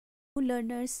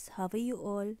learners, how are you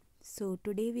all? So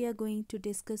today we are going to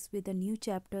discuss with a new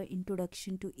chapter,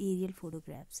 Introduction to Aerial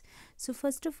Photographs. So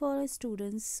first of all,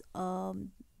 students,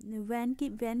 when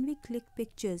we click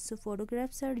pictures, so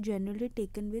photographs are generally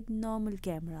taken with normal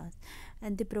cameras,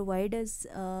 and they provide us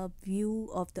a view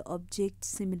of the object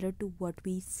similar to what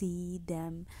we see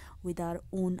them with our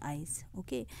own eyes.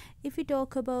 Okay, if we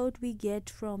talk about we get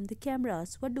from the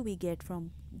cameras, what do we get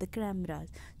from the cameras?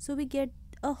 So we get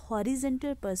a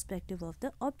horizontal perspective of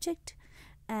the object,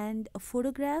 and a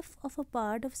photograph of a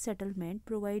part of settlement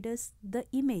provide us the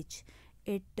image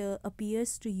it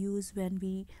appears to use when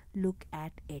we look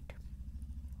at it.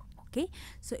 Okay,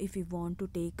 so if we want to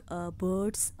take a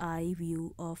bird's eye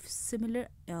view of similar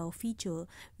feature,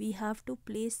 we have to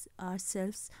place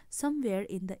ourselves somewhere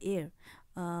in the air.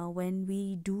 When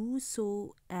we do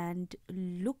so and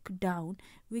look down,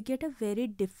 we get a very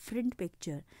different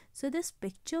picture. So this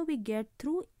picture we get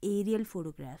through aerial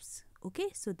photographs. Okay,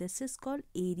 so this is called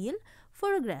aerial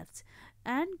photographs.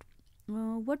 And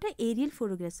what are aerial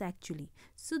photographs actually?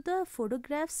 So the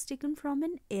photographs taken from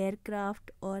an aircraft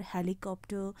or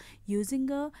helicopter using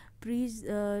a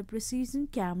precision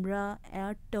camera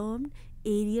are termed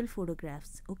aerial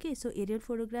photographs. Okay, so aerial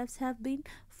photographs have been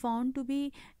found to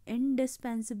be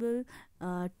indispensable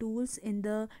tools in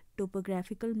the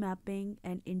topographical mapping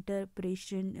and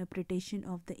interpretation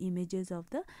of the images of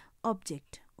the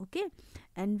object. Okay,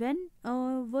 and when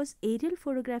was aerial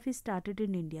photography started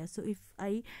in India? So if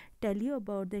I tell you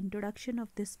about the introduction of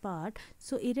this part,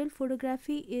 so aerial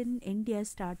photography in India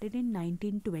started in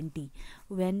 1920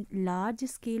 when large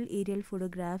scale aerial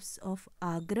photographs of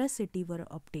Agra city were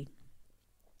obtained.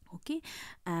 Okay,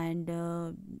 and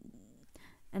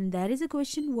and there is a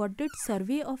question, what did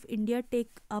Survey of India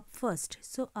take up first?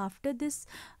 So after this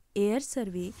air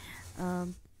survey,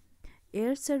 um,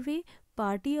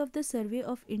 party of the Survey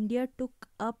of India took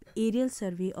up aerial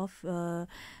survey of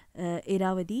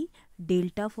Irrawaddy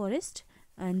Delta forest,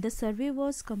 and the survey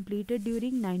was completed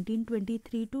during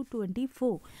 1923 to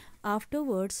 24.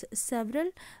 Afterwards,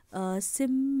 several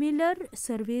similar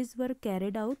surveys were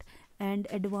carried out, and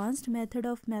advanced method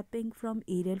of mapping from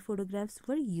aerial photographs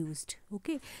were used.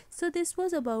 Okay, so this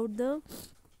was about the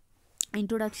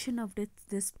introduction of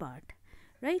this part.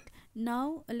 Right,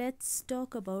 now let's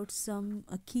talk about some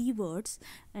keywords,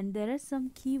 and there are some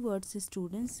keywords,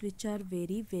 students, which are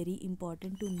very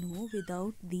important to know.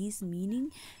 Without these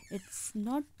meaning, it's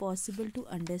not possible to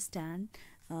understand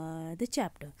the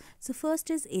chapter. So first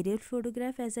is aerial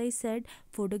photograph. As I said,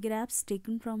 photographs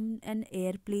taken from an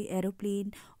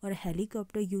aeroplane or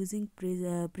helicopter using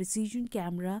precision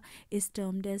camera is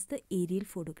termed as the aerial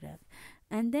photograph.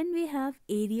 And then we have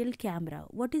aerial camera.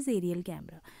 What is aerial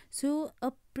camera? So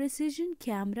a precision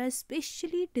camera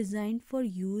specially designed for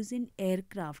use in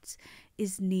aircrafts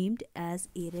is named as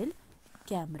aerial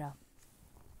camera.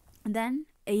 Then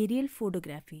aerial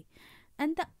photography,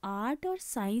 and the art or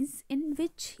science in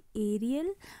which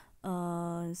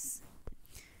uh,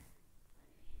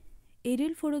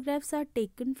 aerial photographs are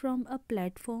taken from a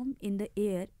platform in the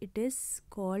air, it is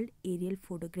called aerial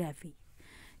photography.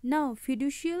 Now,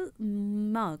 fiducial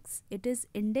marks, it is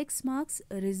index marks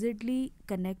rigidly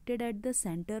connected at the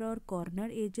center or corner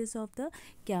edges of the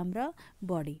camera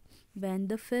body. When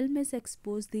the film is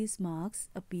exposed, these marks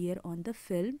appear on the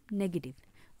film negative.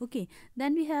 Okay,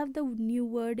 then we have the new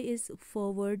word is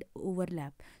forward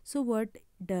overlap. So what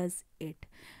does it?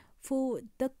 For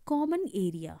the common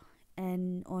area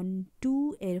and on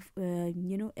two air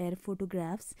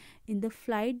photographs in the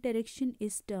flight direction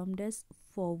is termed as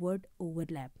forward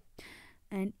overlap.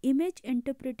 And image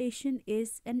interpretation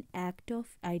is an act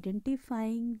of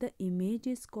identifying the image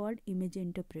is called image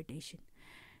interpretation.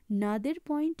 Nadir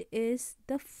point is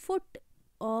the foot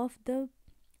of the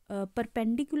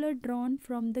perpendicular drawn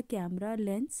from the camera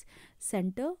lens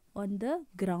center on the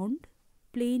ground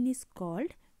plane is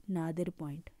called nadir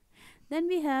point. Then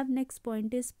we have next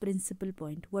point is principal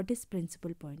point. What is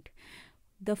principal point?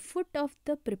 The foot of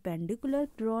the perpendicular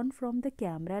drawn from the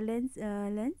camera lens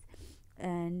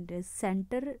and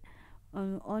center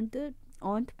on the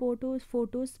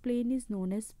photos plane is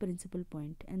known as principal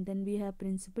point. And then we have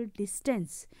principal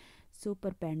distance. So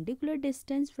perpendicular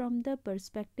distance from the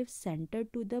perspective center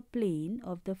to the plane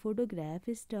of the photograph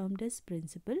is termed as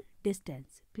principal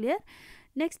distance. Clear?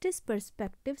 Next is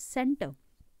perspective center.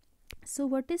 So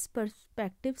what is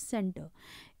perspective center?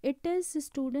 It is,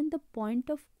 student, the point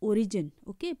of origin.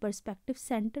 Okay, perspective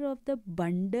center of the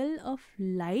bundle of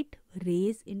light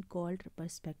rays in called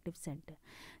perspective center.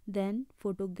 Then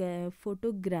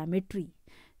photogrammetry.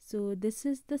 So this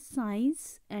is the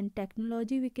science and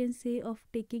technology, we can say, of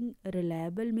taking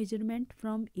reliable measurement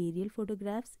from aerial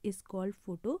photographs is called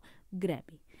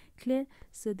photogrammetry. Clear?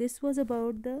 So this was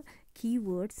about the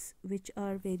keywords which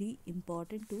are very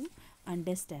important to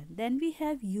understand. Then we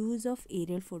have use of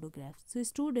aerial photographs. So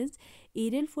students,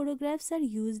 aerial photographs are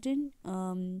used in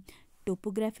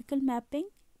topographical mapping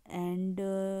and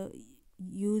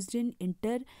used in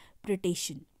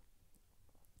interpretation.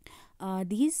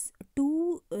 These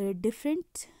two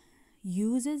different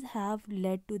uses have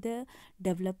led to the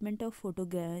development of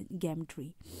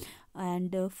photogrammetry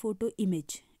and photo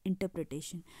image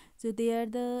interpretation. So they are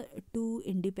the two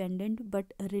independent but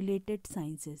related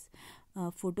sciences.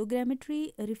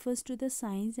 Photogrammetry refers to the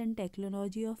science and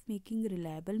technology of making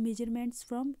reliable measurements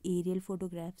from aerial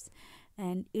photographs,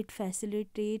 and it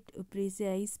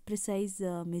facilitates precise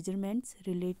measurements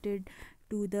related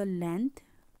to the length,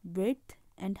 width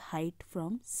and height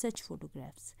from such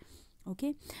photographs.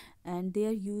 Okay, and they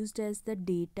are used as the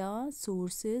data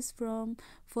sources for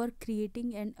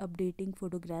creating and updating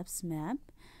photographs map.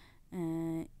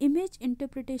 Image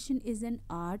interpretation is an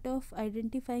art of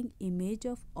identifying image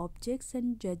of objects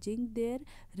and judging their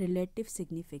relative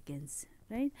significance,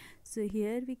 right? So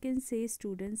here we can say,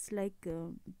 students,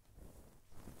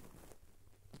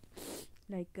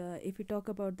 if we talk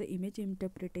about the image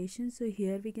interpretation, so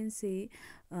here we can say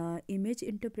image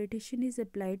interpretation is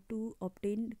applied to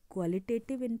obtain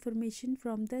qualitative information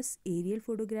from the aerial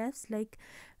photographs, like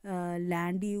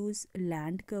land use,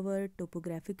 land cover,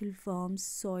 topographical forms,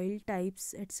 soil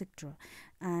types, etc.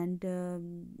 And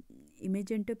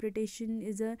image interpretation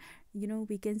is a,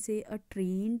 we can say, a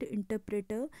trained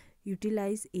interpreter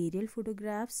utilize aerial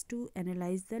photographs to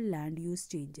analyze the land use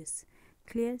changes.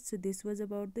 Clear? So this was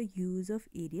about the use of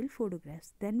aerial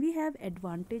photographs. Then we have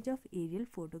advantage of aerial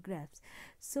photographs.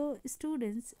 So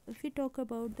students, if we talk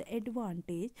about the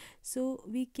advantage, so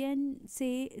we can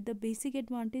say the basic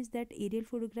advantage that aerial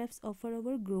photographs offer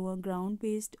our ground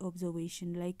based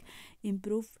observation, like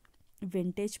improve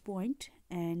vantage point,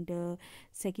 and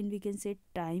second we can say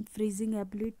time freezing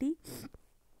ability,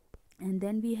 and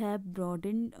then we have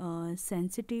broadened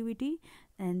sensitivity,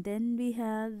 and then we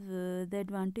have the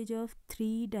advantage of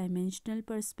three-dimensional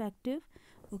perspective.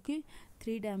 Okay,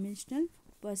 three-dimensional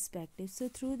perspective. So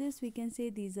through this we can say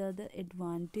these are the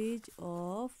advantage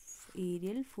of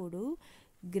aerial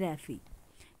photography.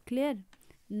 Clear?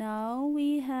 Now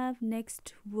we have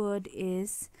next word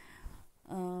is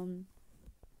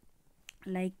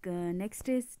next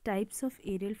is types of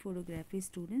aerial photography,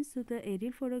 students. So the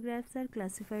aerial photographs are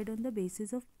classified on the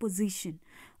basis of position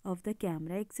of the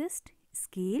camera axis,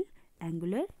 scale,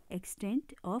 angular,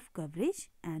 extent of coverage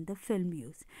and the film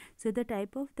use. So the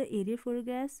type of the aerial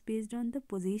photographs based on the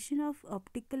position of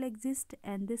optical axis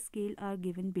and the scale are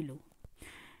given below.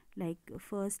 Like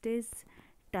first is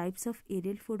types of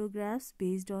aerial photographs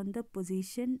based on the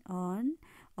position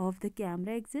of the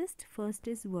camera axis. First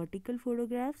is vertical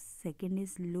photographs, second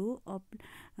is low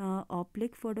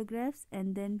oblique photographs,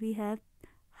 and then we have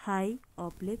high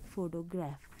oblique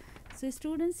photograph. So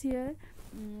students, here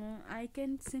I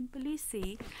can simply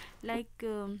say, like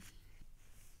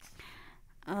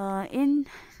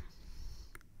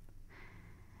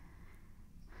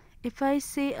if I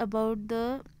say about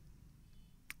the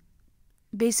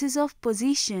basis of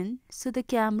position, so the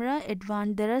camera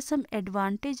there are some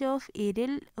advantage of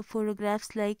aerial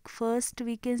photographs. Like first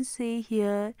we can say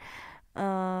here,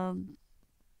 in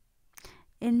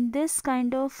this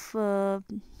kind of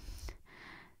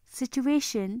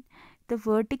situation, the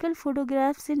vertical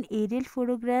photographs and aerial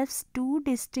photographs, two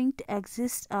distinct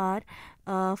axes are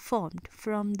formed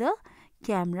from the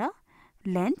camera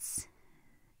lens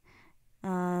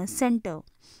center,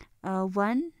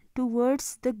 one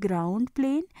towards the ground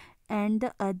plane and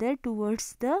the other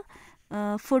towards the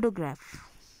photo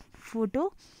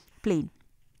plane.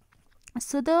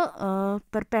 So the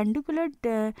perpendicular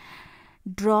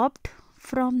dropped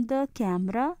from the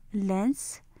camera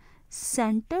lens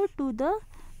center to the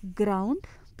ground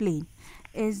plane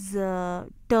is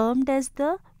termed as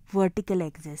the vertical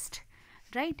axis,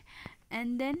 right?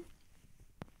 And then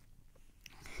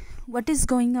what is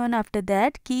going on after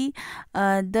that,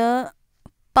 the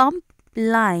pump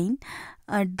line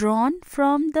drawn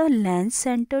from the lens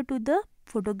center to the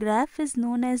photograph is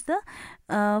known as the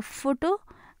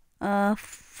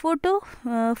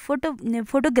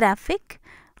photographic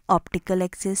optical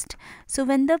axis. So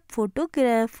when the photo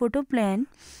plane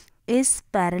is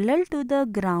parallel to the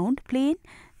ground plane,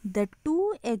 the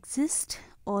two axes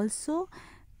also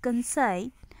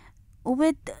coincide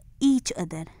with each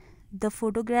other. The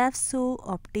photographs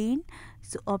obtained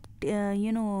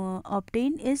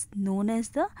is known as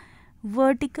the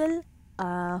vertical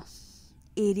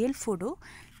aerial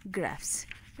photographs,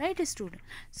 right student?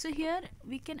 So here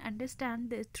we can understand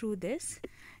this through this.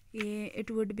 It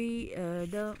would be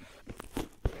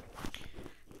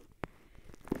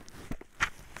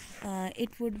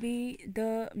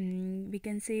we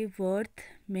can say worth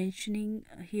mentioning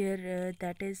here,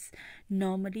 that is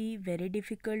normally very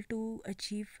difficult to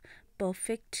achieve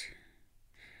perfect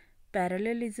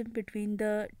parallelism between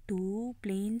the two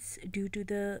planes due to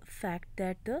the fact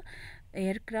that the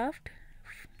aircraft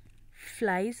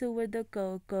flies over the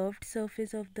curved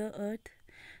surface of the earth.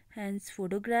 Hence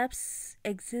photographs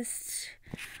exist,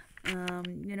 um,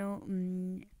 you know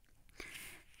mm,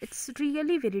 it's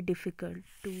really very difficult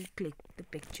to click the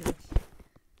picture,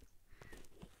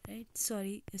 right?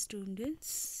 Sorry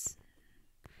students.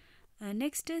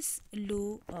 Next is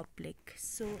low oblique.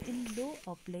 So in low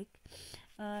oblique,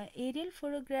 aerial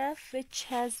photograph which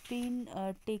has been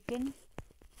taken,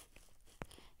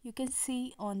 you can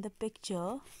see on the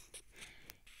picture,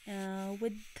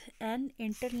 with an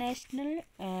international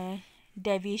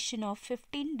deviation of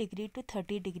 15 degree to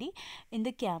 30 degree in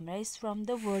the camera is from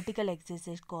the vertical axis,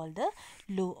 is called the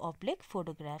low oblique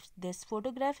photographs. This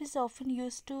photograph is often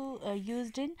used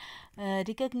in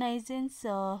reconnaissance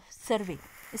survey,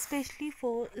 especially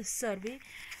for survey.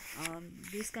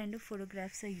 These kind of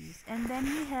photographs are used. And then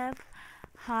we have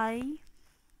high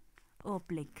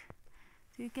oblique.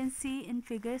 So you can see in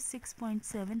figure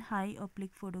 6.7 high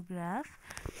oblique photograph.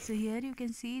 So here you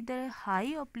can see the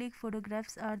high oblique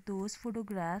photographs are those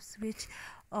photographs which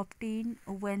obtain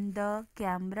when the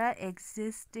camera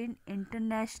exists in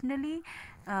internationally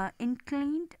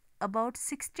inclined about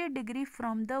 60 degree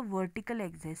from the vertical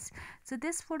axis. So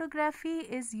this photography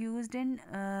is used in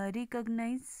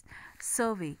recognize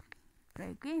survey,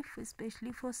 okay?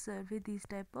 Especially for survey these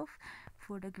type of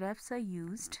photographs are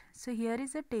used. So here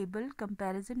is a table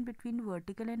comparison between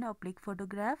vertical and oblique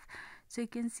photograph. So you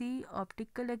can see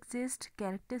optical exist,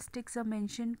 characteristics are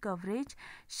mentioned, coverage,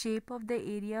 shape of the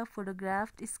area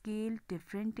photographed, scale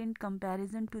different in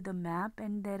comparison to the map,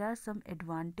 and there are some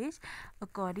advantage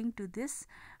according to this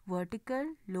vertical,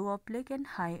 low oblique and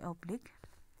high oblique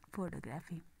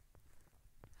photography,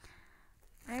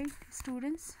 right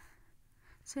students?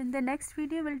 So in the next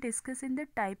video we'll discuss in the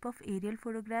type of aerial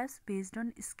photographs based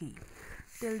on scale.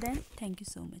 Till then, thank you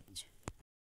so much.